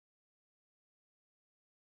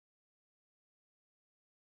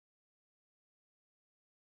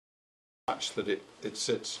such that it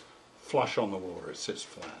sits flush on the water, it sits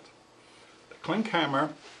flat. The Klinkhammer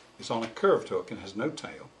is on a curved hook and has no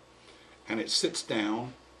tail, and it sits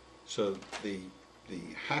down so the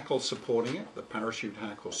hackle supporting it, the parachute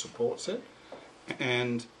hackle supports it,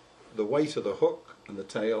 and the weight of the hook and the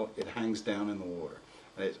tail, it hangs down in the water.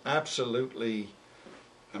 And it's absolutely,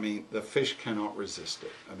 I mean, the fish cannot resist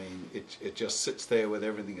it. I mean, it just sits there with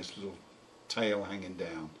everything, its little tail hanging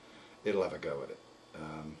down. It'll have a go at it,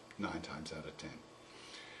 9 times out of 10.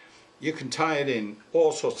 You can tie it in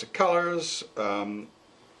all sorts of colors,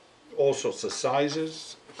 all sorts of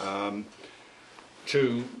sizes,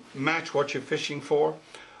 to match what you're fishing for.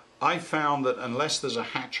 I found that unless there's a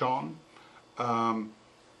hatch on,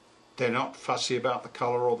 they're not fussy about the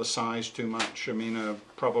color or the size too much. I mean,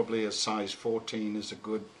 probably a size 14 is a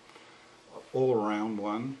good all-around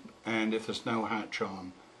one, and if there's no hatch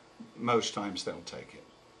on, most times they'll take it.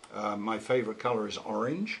 My favorite color is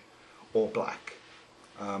orange or black.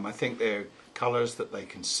 I think they're colors that they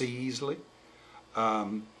can see easily.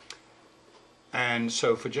 And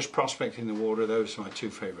so for just prospecting the water, those are my 2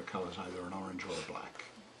 favorite colors, either an orange or a black.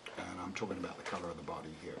 And I'm talking about the color of the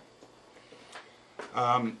body here.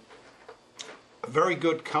 A very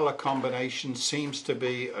good color combination seems to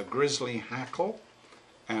be a grizzly hackle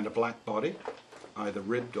and a black body, either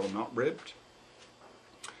ribbed or not ribbed.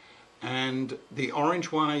 And the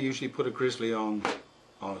orange one I usually put a grizzly on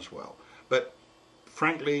as well. But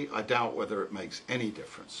frankly, I doubt whether it makes any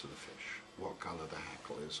difference to the fish, what color the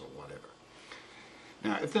hackle is or whatever.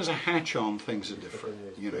 Now, if there's a hatch on, things are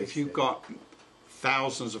different. You know, if you've got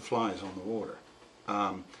thousands of flies on the water,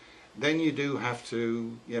 then you do have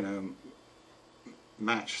to, you know,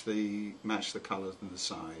 match the colors and the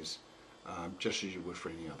size, just as you would for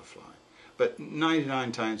any other fly. But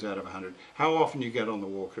 99 times out of 100, how often you get on the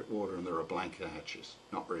water and there are blanket hatches?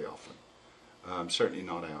 Not very often. Certainly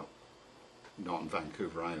not in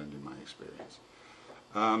Vancouver Island in my experience.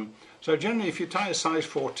 So generally, if you tie a size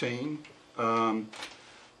 14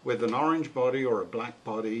 with an orange body or a black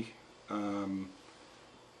body,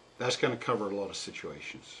 that's going to cover a lot of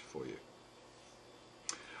situations for you.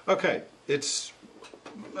 Okay, it's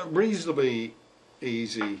a reasonably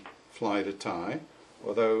easy fly to tie,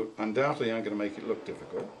 although undoubtedly I'm going to make it look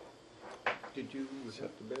difficult. Did you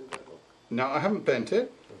have to bend that hook? No, I haven't bent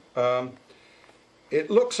it. It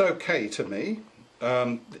looks okay to me.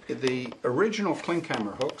 The original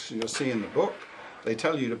Klinkhammer hooks you'll see in the book, they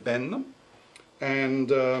tell you to bend them,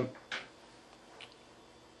 and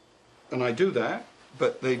I do that.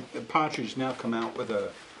 But the Partridge now come out with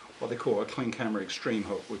what they call a Klinkhammer Extreme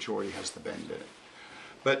hook, which already has the bend in it.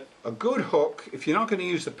 But a good hook, if you're not going to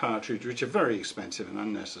use the Partridge, which are very expensive and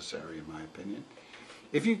unnecessary in my opinion,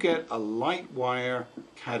 if you get a light wire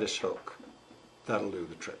caddis hook, that'll do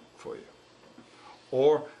the trick for you.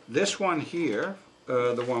 Or this one here,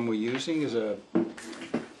 the one we're using is a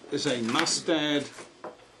Mustad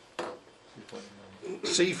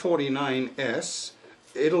C49S.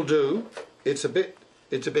 It'll do. It's a bit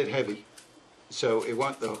heavy, so it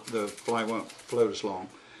won't, the fly won't float as long.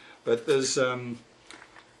 But there's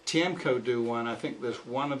Tiemco do one. I think there's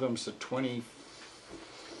one of them's a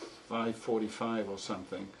 2545 or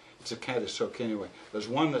something. It's a caddis hook anyway. There's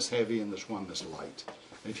one that's heavy and there's one that's light.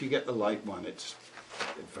 And if you get the light one, it's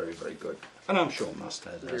very, very good. And I'm sure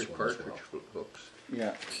Mustad has one as well. Hooks.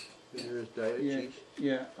 Yeah. There's Daiichi.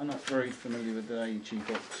 Yeah, I'm not very familiar with the Daiichi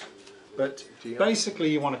hooks. But basically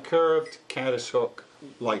you want a curved caddis hook,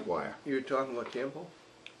 light wire. You're talking about Tiemco?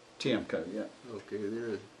 Tiemco, yeah. Okay,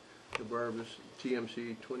 there's the Barbus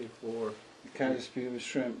TMC 24. Caddis Beaver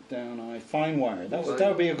Shrimp Down Eye, fine wire. That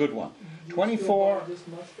would be a good one.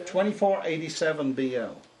 2487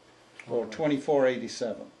 BL or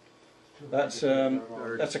 2487. That's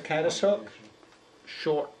a caddis hook,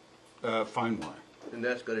 short, fine wire. And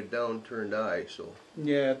that's got a downturned eye, so.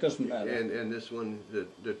 Yeah, it doesn't matter. And this one,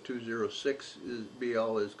 the 206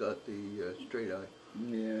 BL has got the straight eye.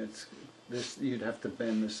 Yeah, it's this. You'd have to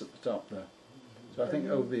bend this at the top there. So I think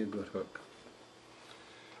that would be a good hook.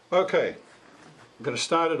 Okay, I'm going to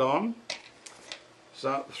start it on.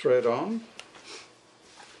 Start the thread on.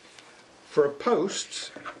 For a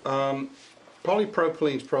post,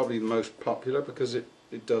 polypropylene is probably the most popular because it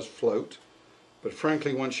does float. But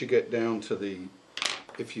frankly, once you get down to the,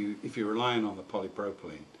 if you're relying on the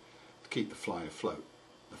polypropylene to keep the fly afloat,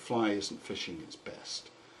 the fly isn't fishing its best.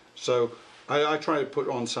 So I try to put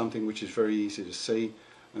on something which is very easy to see,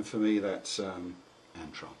 and for me that's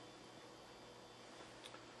Antron.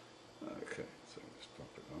 Okay, so let's pop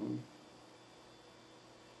it on.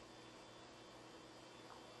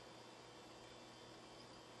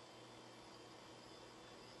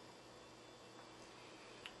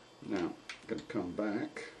 Now, going to come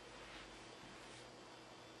back,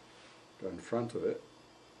 go in front of it,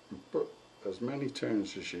 and put as many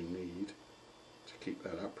turns as you need to keep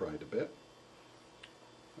that upright a bit.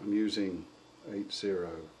 I'm using 8/0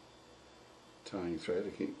 tying thread. I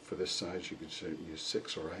think for this size you could use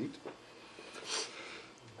 6 or 8.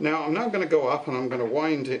 Now I'm now going to go up and I'm going to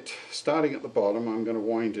wind it, starting at the bottom, I'm going to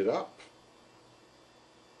wind it up.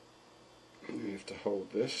 I have to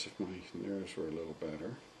hold this if my nerves were a little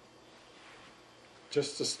better.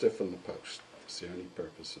 Just to stiffen the post. That's the only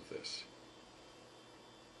purpose of this.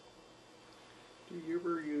 Do you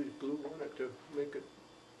ever use glue on it to make it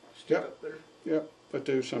stick up there? Yep, I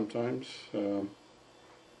do sometimes. Yeah,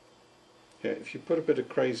 if you put a bit of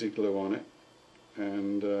crazy glue on it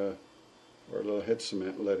and or a little head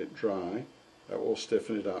cement and let it dry, that will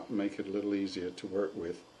stiffen it up and make it a little easier to work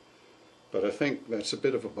with. But I think that's a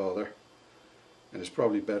bit of a bother, and it's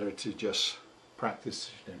probably better to just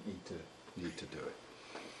practice. You don't need to do it.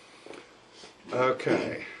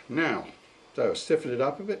 Okay, now, so stiffen it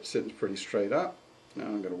up a bit, sitting pretty straight up. Now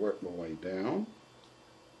I'm going to work my way down.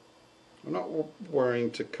 I'm not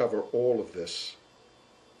worrying to cover all of this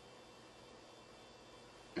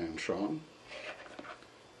antron.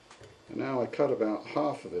 And now I cut about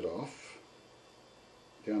half of it off,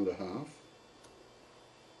 the under half.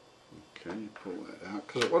 Okay, pull that out,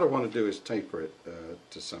 because what I want to do is taper it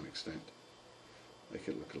to some extent, make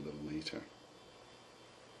it look a little neater.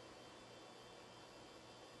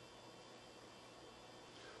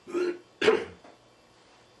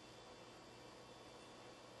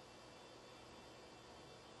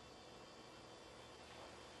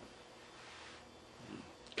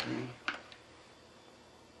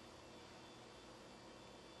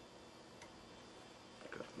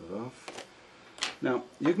 Now,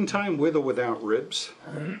 you can tie them with or without ribs.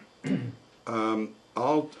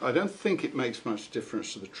 I don't think it makes much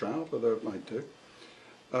difference to the trout, although it might do.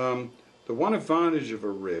 The one advantage of a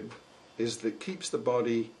rib is that it keeps the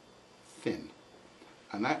body thin,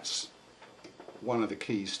 and that's one of the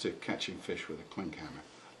keys to catching fish with a Klinkhammer.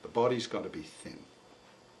 The body's got to be thin.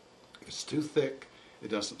 If it's too thick, it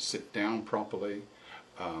doesn't sit down properly,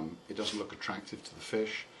 it doesn't look attractive to the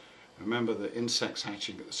fish. Remember, the insects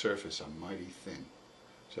hatching at the surface are mighty thin,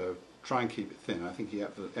 so try and keep it thin. I think he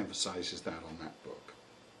emphasizes that on that book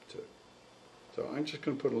too. So I'm just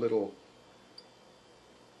going to put a little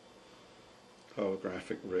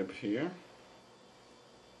holographic rib here.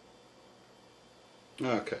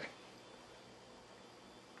 Okay.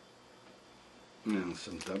 Now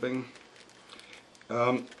some dubbing.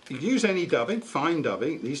 You use any dubbing, fine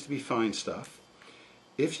dubbing, it needs to be fine stuff.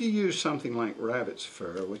 If you use something like rabbit's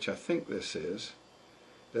fur, which I think this is,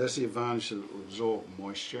 there's the advantage that it will absorb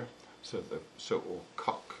moisture, so it will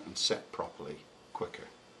cock and set properly quicker.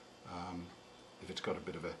 If it's got a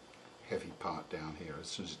bit of a heavy part down here, as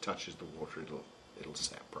soon as it touches the water, it'll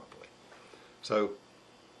set properly. So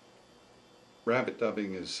rabbit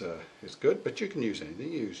dubbing is good, but you can use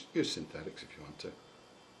anything. Use synthetics if you want to.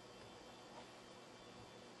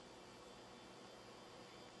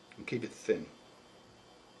 And keep it thin.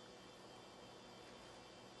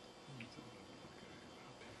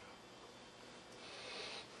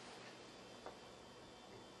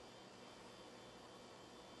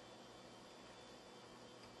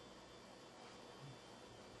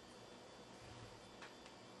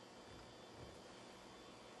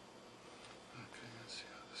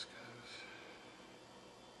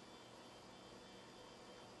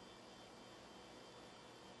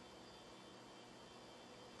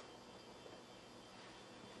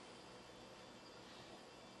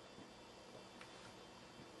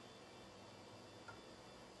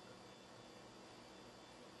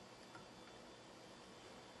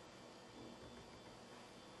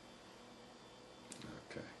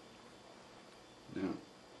 Now,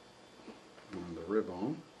 on the rib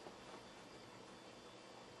on,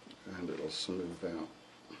 and it'll smooth out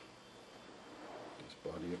this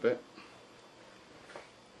body a bit.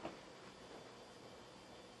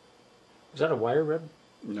 Is that a wire rib?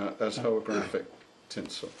 No, that's holographic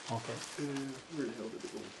tinsel. Okay. Where the hell did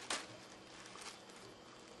it go?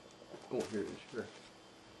 Oh, here it is, here.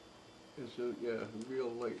 It's a, yeah, real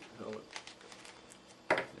light pellet.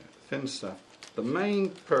 Yeah, thin stuff. The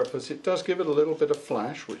main purpose, it does give it a little bit of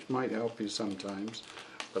flash, which might help you sometimes,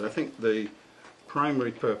 but I think the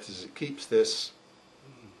primary purpose is it keeps this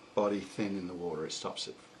body thin in the water. It stops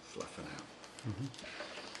it fluffing out.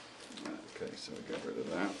 Mm-hmm. Okay, so we get rid of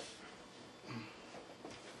that.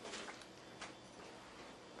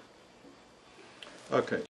 Okay.